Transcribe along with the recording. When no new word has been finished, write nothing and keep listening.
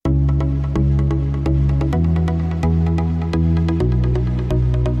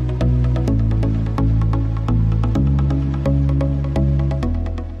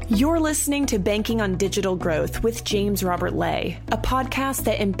listening to Banking on Digital Growth with James Robert Lay, a podcast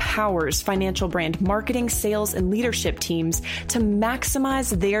that empowers financial brand marketing, sales, and leadership teams to maximize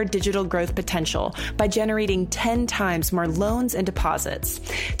their digital growth potential by generating 10 times more loans and deposits.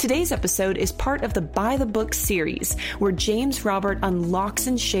 Today's episode is part of the By the Book series, where James Robert unlocks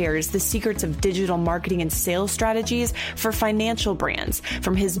and shares the secrets of digital marketing and sales strategies for financial brands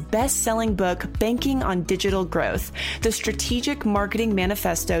from his best-selling book, Banking on Digital Growth, the strategic marketing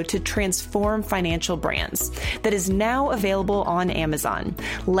manifesto to transform financial brands, that is now available on Amazon.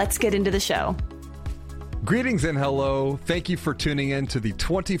 Let's get into the show. Greetings and hello. Thank you for tuning in to the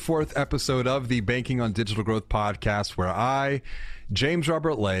 24th episode of the Banking on Digital Growth podcast, where I, James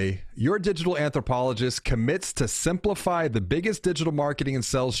Robert Lay, your digital anthropologist, commits to simplify the biggest digital marketing and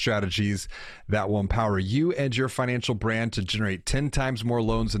sales strategies that will empower you and your financial brand to generate 10 times more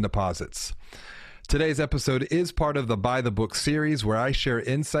loans and deposits. Today's episode is part of the By the Book series, where I share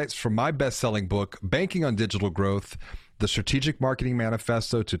insights from my best-selling book, Banking on Digital Growth, the strategic marketing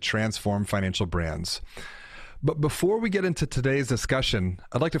manifesto to transform financial brands. But before we get into today's discussion,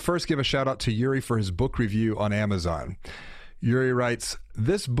 I'd like to first give a shout out to Yuri for his book review on Amazon. Yuri writes,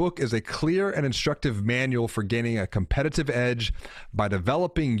 "This book is a clear and instructive manual for gaining a competitive edge by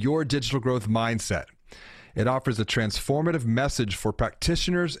developing your digital growth mindset. It offers a transformative message for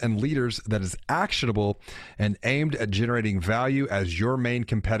practitioners and leaders that is actionable and aimed at generating value as your main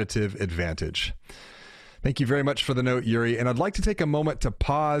competitive advantage." Thank you very much for the note, Yuri. And I'd like to take a moment to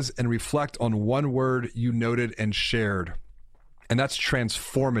pause and reflect on one word you noted and shared, and that's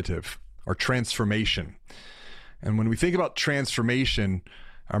transformative or transformation. And when we think about transformation,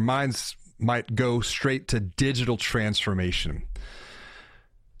 our minds might go straight to digital transformation.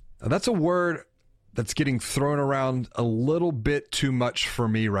 Now, that's a word that's getting thrown around a little bit too much for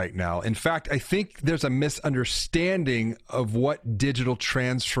me right now. In fact, I think there's a misunderstanding of what digital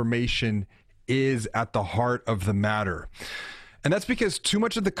transformation is at the heart of the matter. And that's because too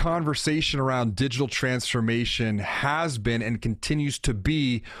much of the conversation around digital transformation has been and continues to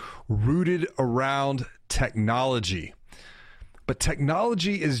be rooted around technology. But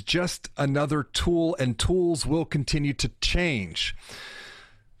technology is just another tool, and tools will continue to change.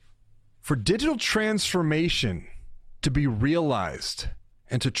 For digital transformation to be realized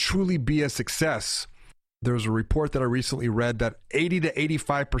and to truly be a success, there was a report that I recently read that 80 to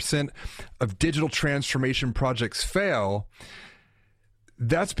 85% of digital transformation projects fail.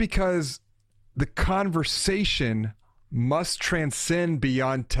 That's because the conversation must transcend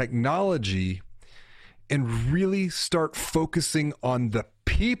beyond technology and really start focusing on the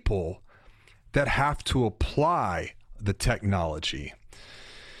people that have to apply the technology.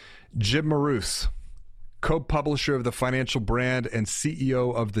 Jim Marous, co-publisher of the Financial Brand and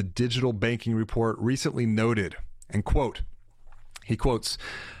CEO of the Digital Banking Report, recently noted, and he quotes,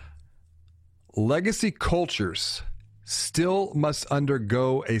 "Legacy cultures still must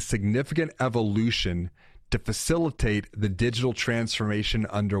undergo a significant evolution to facilitate the digital transformation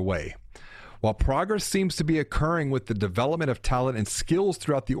underway. While progress seems to be occurring with the development of talent and skills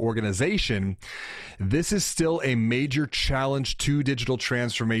throughout the organization, this is still a major challenge to digital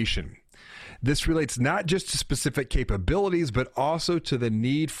transformation. This relates not just to specific capabilities, but also to the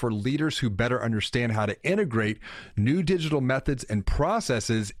need for leaders who better understand how to integrate new digital methods and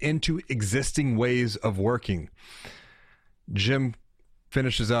processes into existing ways of working." Jim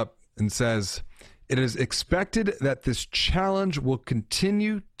finishes up and says, "It is expected that this challenge will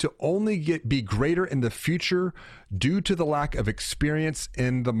continue to only be greater in the future due to the lack of experience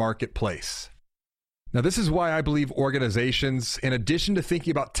in the marketplace." Now, this is why I believe organizations, in addition to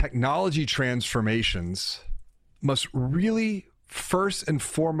thinking about technology transformations, must really first and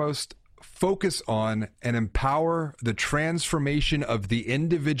foremost focus on and empower the transformation of the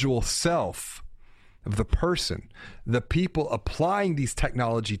individual self, of the person, the people applying these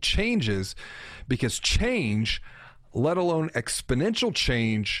technology changes, because change, let alone exponential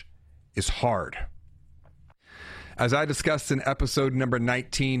change, is hard. As I discussed in episode number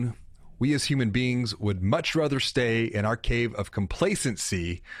 19, we as human beings would much rather stay in our cave of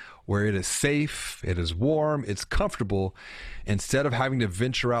complacency, where it is safe, it is warm, it's comfortable, instead of having to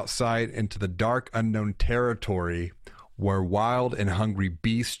venture outside into the dark, unknown territory where wild and hungry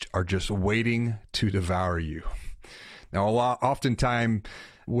beasts are just waiting to devour you. Now, oftentimes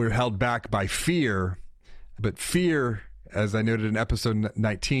we're held back by fear, but fear, as I noted in episode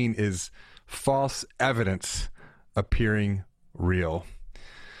 19, is false evidence appearing real.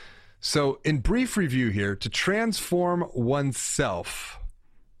 So in brief review here, to transform oneself,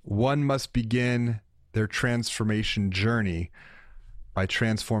 one must begin their transformation journey by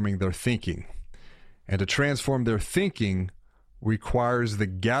transforming their thinking. And to transform their thinking, requires the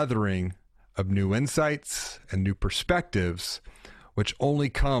gathering of new insights and new perspectives, which only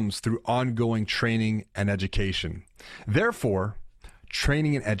comes through ongoing training and education. Therefore,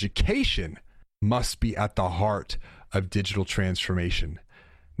 training and education must be at the heart of digital transformation,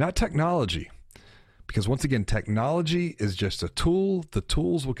 not technology. Because once again, technology is just a tool. The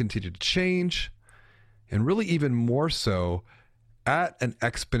tools will continue to change, and really even more so at an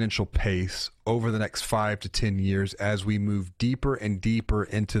exponential pace over the next 5 to 10 years as we move deeper and deeper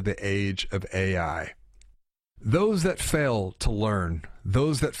into the age of AI. Those that fail to learn,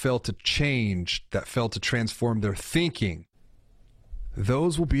 those that fail to change, that fail to transform their thinking,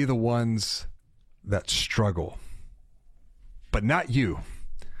 those will be the ones that struggle. But not you.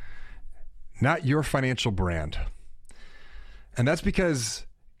 Not your financial brand. And that's because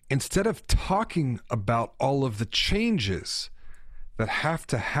instead of talking about all of the changes that have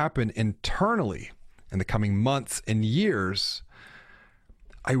to happen internally in the coming months and years,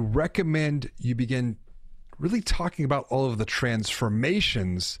 I recommend you begin really talking about all of the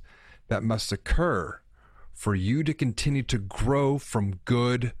transformations that must occur for you to continue to grow from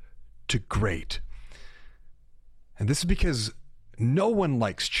good to great. And this is because no one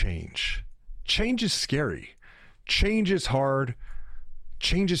likes change. Change is scary. Change is hard.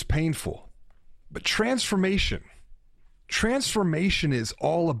 Change is painful. But transformation is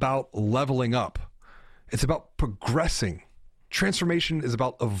all about leveling up. It's about progressing. Transformation is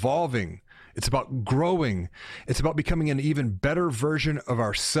about evolving. It's about growing. It's about becoming an even better version of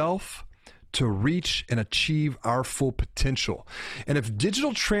ourselves to reach and achieve our full potential. And if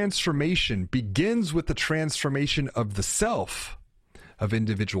digital transformation begins with the transformation of the self, of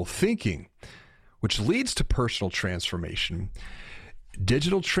individual thinking, which leads to personal transformation,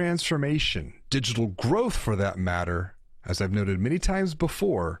 digital transformation, digital growth for that matter, as I've noted many times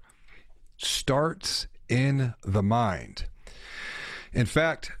before, starts in the mind. In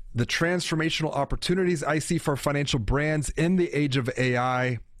fact, the transformational opportunities I see for financial brands in the age of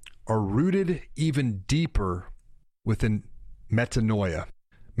AI are rooted even deeper within metanoia.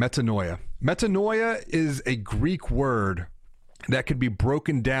 Metanoia is a Greek word that could be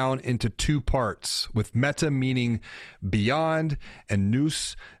broken down into two parts, with meta meaning beyond and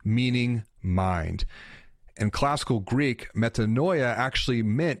nous meaning mind. In classical Greek, metanoia actually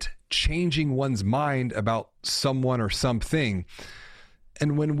meant changing one's mind about someone or something.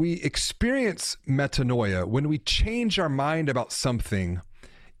 And when we experience metanoia, when we change our mind about something,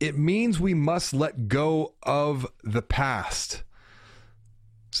 it means we must let go of the past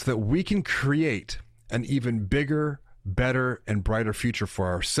so that we can create an even bigger, better, and brighter future for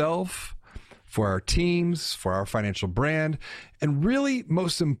ourselves, for our teams, for our financial brand, and really,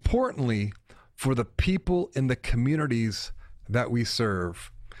 most importantly, for the people in the communities that we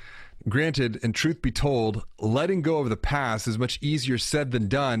serve. Granted, and truth be told, letting go of the past is much easier said than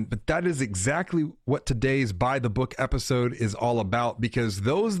done, but that is exactly what today's By the Book episode is all about, because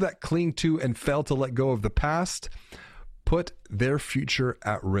those that cling to and fail to let go of the past put their future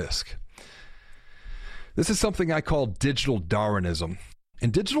at risk. This is something I call digital Darwinism.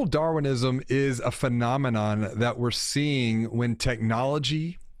 And digital Darwinism is a phenomenon that we're seeing when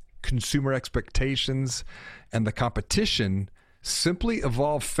technology, consumer expectations, and the competition simply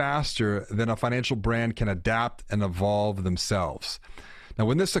evolve faster than a financial brand can adapt and evolve themselves. Now,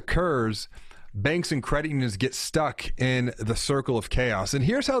 when this occurs, banks and credit unions get stuck in the circle of chaos. And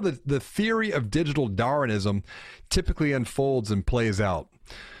here's how the theory of digital Darwinism typically unfolds and plays out.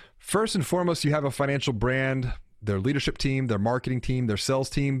 First and foremost, you have a financial brand, their leadership team, their marketing team, their sales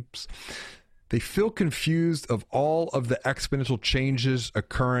teams. They feel confused of all of the exponential changes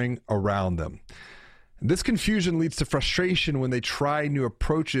occurring around them. This confusion leads to frustration when they try new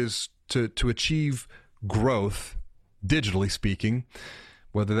approaches to achieve growth, digitally speaking,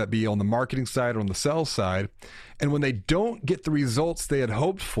 whether that be on the marketing side or on the sales side. And when they don't get the results they had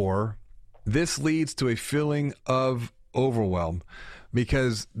hoped for, this leads to a feeling of overwhelm,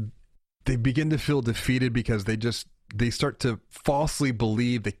 because they begin to feel defeated because they start to falsely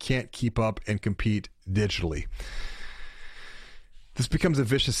believe they can't keep up and compete digitally. This becomes a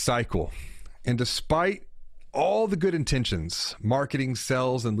vicious cycle. And despite all the good intentions marketing,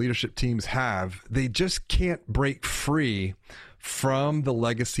 sales, and leadership teams have, they just can't break free from the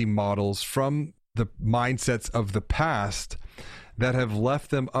legacy models, from the mindsets of the past that have left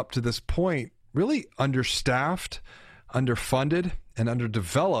them up to this point really understaffed, underfunded, and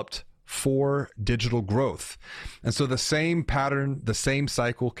underdeveloped for digital growth. And so the same pattern, the same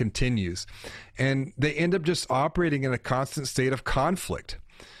cycle continues. And they end up just operating in a constant state of conflict,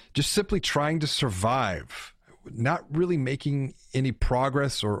 just simply trying to survive, not really making any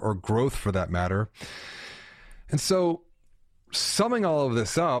progress or growth for that matter. And so summing all of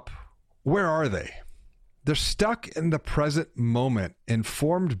this up, where are they? They're stuck in the present moment,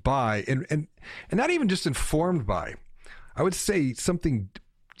 informed by, and not even just informed by, I would say something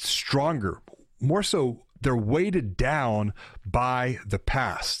stronger, more so they're weighted down by the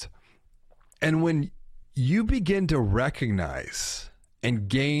past. And when you begin to recognize and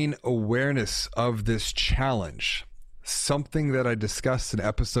gain awareness of this challenge, something that I discussed in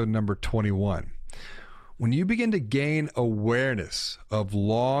episode number 21, when you begin to gain awareness of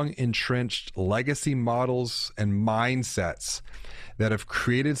long entrenched legacy models and mindsets that have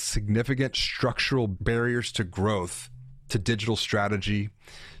created significant structural barriers to growth, to digital strategy,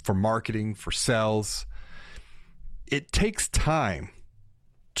 for marketing, for sales, it takes time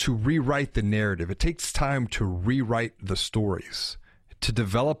to rewrite the narrative. It takes time to rewrite the stories, to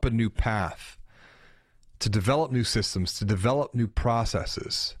develop a new path, to develop new systems, to develop new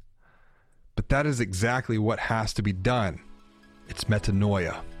processes. But that is exactly what has to be done. It's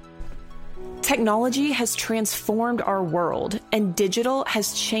metanoia. Technology has transformed our world, and digital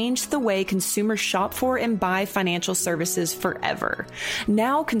has changed the way consumers shop for and buy financial services forever.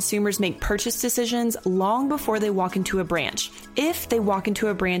 Now, consumers make purchase decisions long before they walk into a branch, if they walk into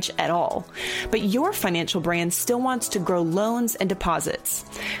a branch at all. But your financial brand still wants to grow loans and deposits.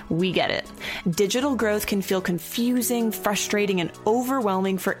 We get it. Digital growth can feel confusing, frustrating, and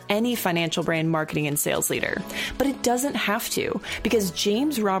overwhelming for any financial brand marketing and sales leader. But it doesn't have to, because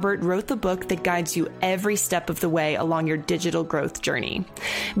James Robert wrote the book that guides you every step of the way along your digital growth journey.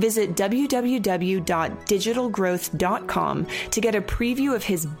 Visit www.digitalgrowth.com to get a preview of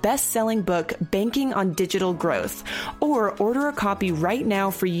his best-selling book, Banking on Digital Growth, or order a copy right now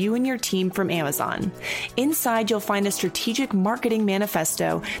for you and your team from Amazon. Inside, you'll find a strategic marketing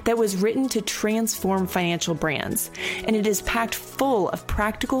manifesto that was written to transform financial brands, and it is packed full of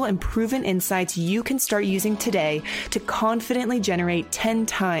practical and proven insights you can start using today to confidently generate 10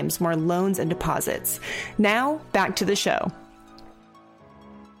 times more loans and deposits. Now, back to the show.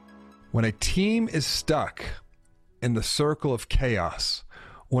 When a team is stuck in the circle of chaos,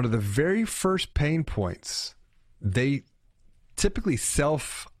 one of the very first pain points they typically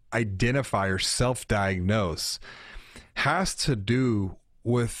self-identify or self-diagnose has to do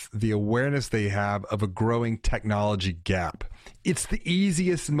with the awareness they have of a growing technology gap. It's the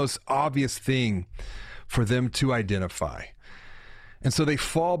easiest and most obvious thing for them to identify. And so they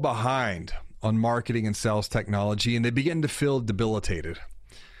fall behind on marketing and sales technology, and they begin to feel debilitated.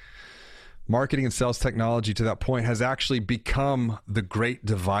 Marketing and sales technology to that point has actually become the great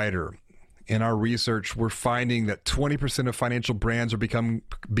divider. In our research, we're finding that 20% of financial brands are becoming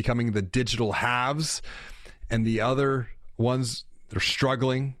the digital haves, and the other ones, they're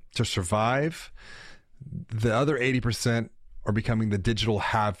struggling to survive. The other 80% are becoming the digital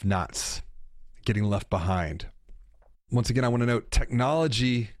have-nots, getting left behind. Once again, I want to note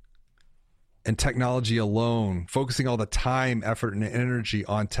technology and technology alone, focusing all the time, effort, and energy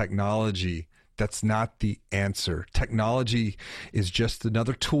on technology, that's not the answer. Technology is just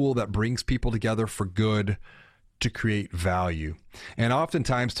another tool that brings people together for good to create value. And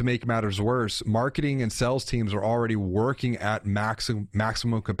oftentimes, to make matters worse, marketing and sales teams are already working at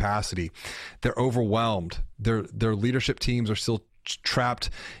maximum capacity. They're overwhelmed. Their leadership teams are still trapped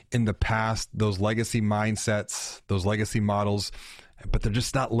in the past, those legacy mindsets, those legacy models, but they're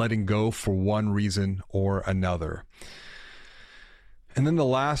just not letting go for one reason or another. And then the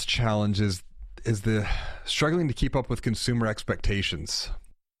last challenge is the struggling to keep up with consumer expectations.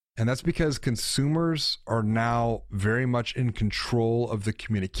 And that's because consumers are now very much in control of the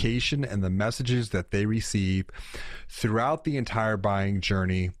communication and the messages that they receive throughout the entire buying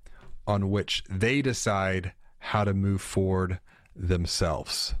journey, on which they decide how to move forward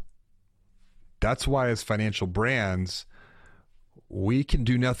themselves. That's why, as financial brands, we can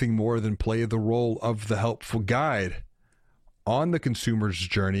do nothing more than play the role of the helpful guide on the consumer's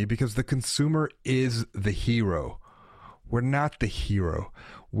journey, because the consumer is the hero. We're not the hero.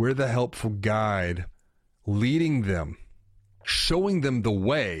 We're the helpful guide, leading them, showing them the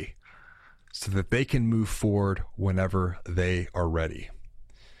way so that they can move forward whenever they are ready.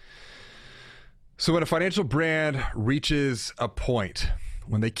 So when a financial brand reaches a point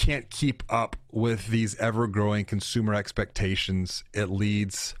when they can't keep up with these ever-growing consumer expectations, it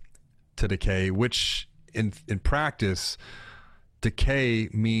leads to decay, which in practice, decay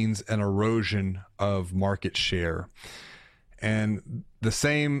means an erosion of market share. And the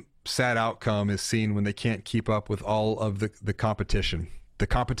same sad outcome is seen when they can't keep up with all of the competition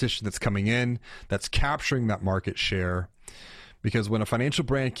that's coming in, that's capturing that market share. Because when a financial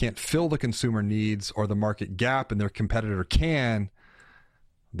brand can't fill the consumer needs or the market gap and their competitor can,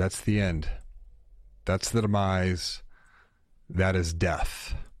 that's the end. That's the demise. that is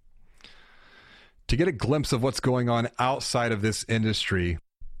death. To get a glimpse of what's going on outside of this industry,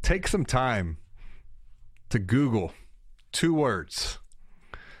 take some time to Google 2 words.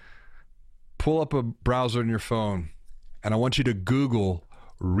 Pull up a browser on your phone, and I want you to Google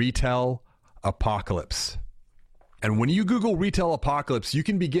retail apocalypse. And when you Google retail apocalypse, you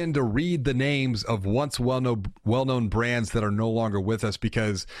can begin to read the names of once well-known brands that are no longer with us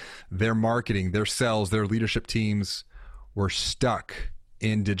because their marketing, their sales, their leadership teams were stuck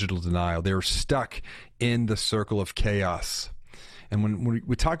in digital denial. They were stuck in the circle of chaos. And when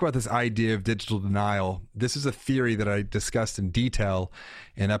we talk about this idea of digital denial, this is a theory that I discussed in detail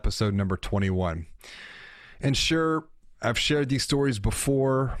in episode number 21. And sure, I've shared these stories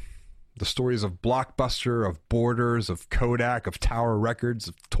before. The stories of Blockbuster, of Borders, of Kodak, of Tower Records,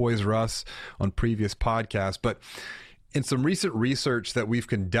 of Toys R Us on previous podcasts. But in some recent research that we've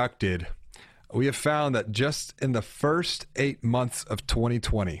conducted, we have found that just in the first 8 months of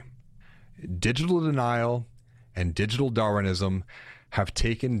 2020, digital denial and digital Darwinism have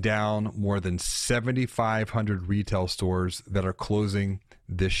taken down more than 7,500 retail stores that are closing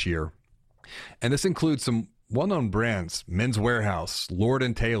this year. And this includes some well-known brands: Men's Warehouse, Lord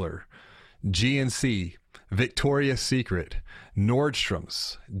 & Taylor, GNC, Victoria's Secret,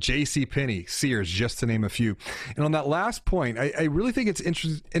 Nordstrom's, JCPenney, Sears, just to name a few. And on that last point, I really think it's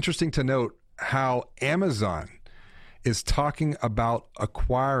interesting to note how Amazon is talking about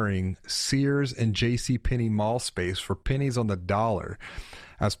acquiring Sears and JCPenney mall space for pennies on the dollar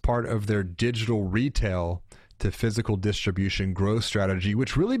as part of their digital retail to physical distribution growth strategy,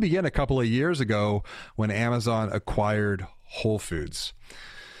 which really began a couple of years ago when Amazon acquired Whole Foods.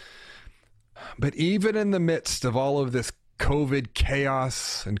 But even in the midst of all of this COVID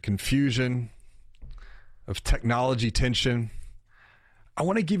chaos and confusion, of technology tension, I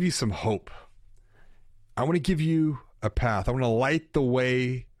want to give you some hope. I want to give you a path. I want to light the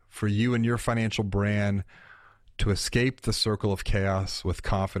way for you and your financial brand to escape the circle of chaos with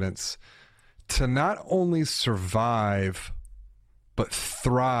confidence, to not only survive, but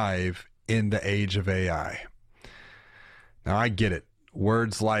thrive in the age of AI. Now, I get it.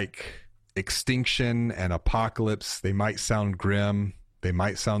 Words like extinction and apocalypse, they might sound grim, they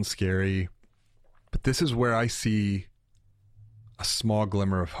might sound scary, but this is where I see a small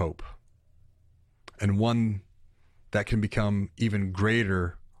glimmer of hope, and one that can become even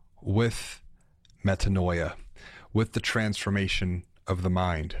greater with metanoia, with the transformation of the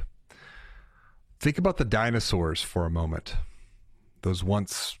mind. Think about the dinosaurs for a moment. Those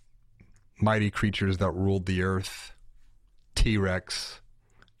once mighty creatures that ruled the earth: T-Rex,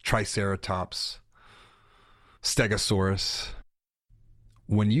 Triceratops, Stegosaurus.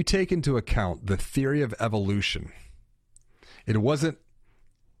 When you take into account the theory of evolution, it wasn't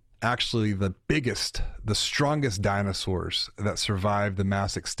actually the biggest, the strongest dinosaurs that survived the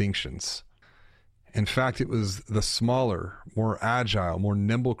mass extinctions. In fact, it was the smaller, more agile, more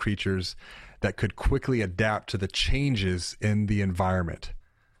nimble creatures that could quickly adapt to the changes in the environment.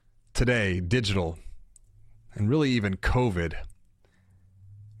 Today, digital, and really even COVID,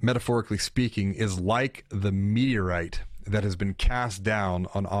 metaphorically speaking, is like the meteorite that has been cast down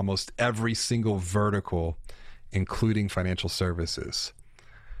on almost every single vertical, including financial services.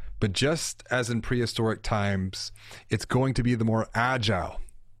 But just as in prehistoric times, it's going to be the more agile,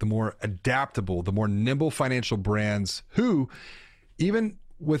 the more adaptable, the more nimble financial brands who, even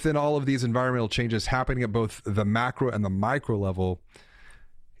within all of these environmental changes happening at both the macro and the micro level,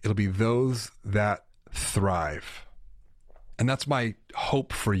 it'll be those that thrive. And that's my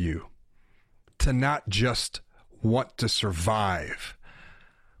hope for you, to not just want to survive,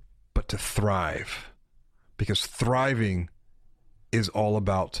 but to thrive. Because thriving is all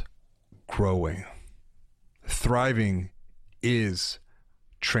about growing. Thriving is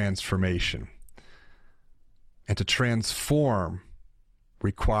transformation. And to transform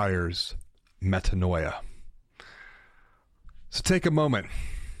requires metanoia. So take a moment.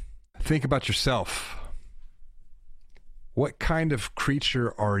 Think about yourself. What kind of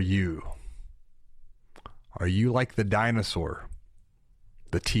creature are you? Are you like the dinosaur,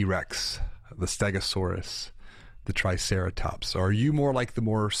 the T-Rex, the Stegosaurus, the Triceratops? Or are you more like the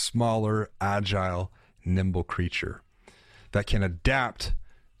more smaller, agile, nimble creature that can adapt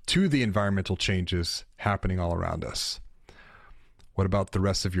to the environmental changes happening all around us? What about the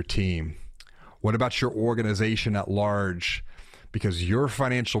rest of your team? What about your organization at large? Because your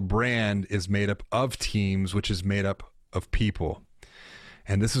financial brand is made up of teams, which is made up of people.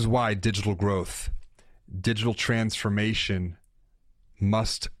 And this is why digital growth, digital transformation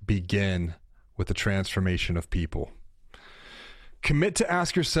must begin with the transformation of people. Commit to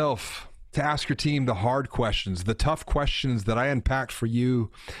ask yourself to ask your team the hard questions, the tough questions that I unpacked for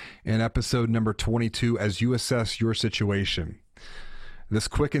you in episode number 22 as you assess your situation. This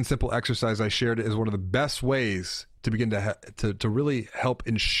quick and simple exercise I shared is one of the best ways to begin to really help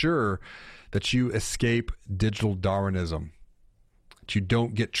ensure that you escape digital Darwinism, that you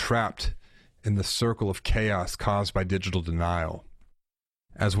don't get trapped in the circle of chaos caused by digital denial.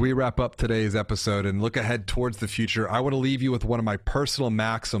 As we wrap up today's episode and look ahead towards the future, I want to leave you with one of my personal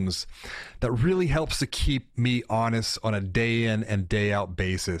maxims that really helps to keep me honest on a day in and day out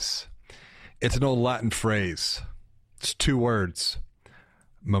basis. It's an old Latin phrase. It's 2 words,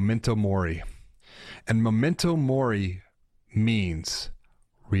 memento mori. And memento mori means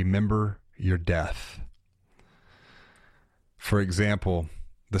remember your death. For example,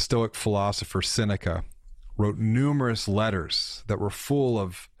 the Stoic philosopher Seneca wrote numerous letters that were full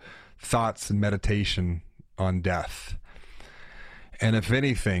of thoughts and meditation on death. And if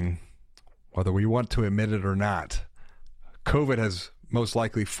anything, whether we want to admit it or not, COVID has most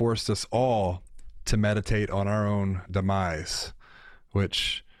likely forced us all to meditate on our own demise,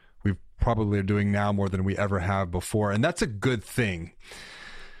 which we probably are doing now more than we ever have before. And that's a good thing.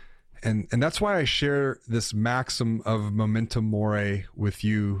 And that's why I share this maxim of memento mori with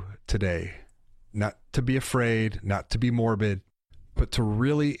you today. Not to be afraid, not to be morbid, but to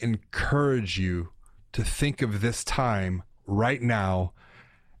really encourage you to think of this time right now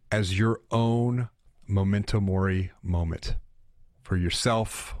as your own memento mori moment for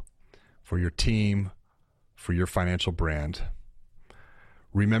yourself, for your team, for your financial brand.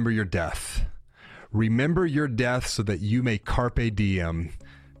 Remember your death. Remember your death so that you may carpe diem,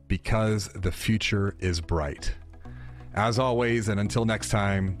 because the future is bright. As always, and until next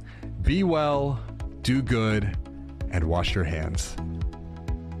time, be well, do good, and wash your hands.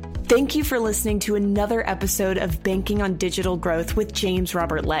 Thank you for listening to another episode of Banking on Digital Growth with James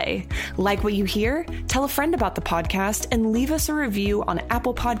Robert Lay. Like what you hear? Tell a friend about the podcast and leave us a review on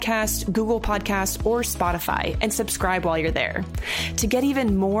Apple Podcasts, Google Podcasts, or Spotify, and subscribe while you're there. To get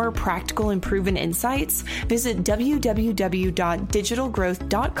even more practical and proven insights, visit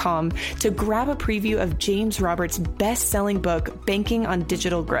www.digitalgrowth.com to grab a preview of James Robert's best-selling book, Banking on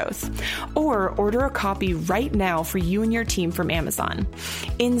Digital Growth, or order a copy right now for you and your team from Amazon.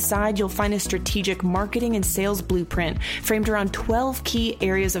 Inside, you'll find a strategic marketing and sales blueprint framed around 12 key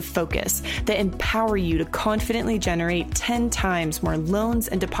areas of focus that empower you to confidently generate 10 times more loans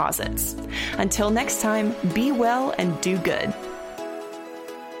and deposits. Until next time, be well and do good.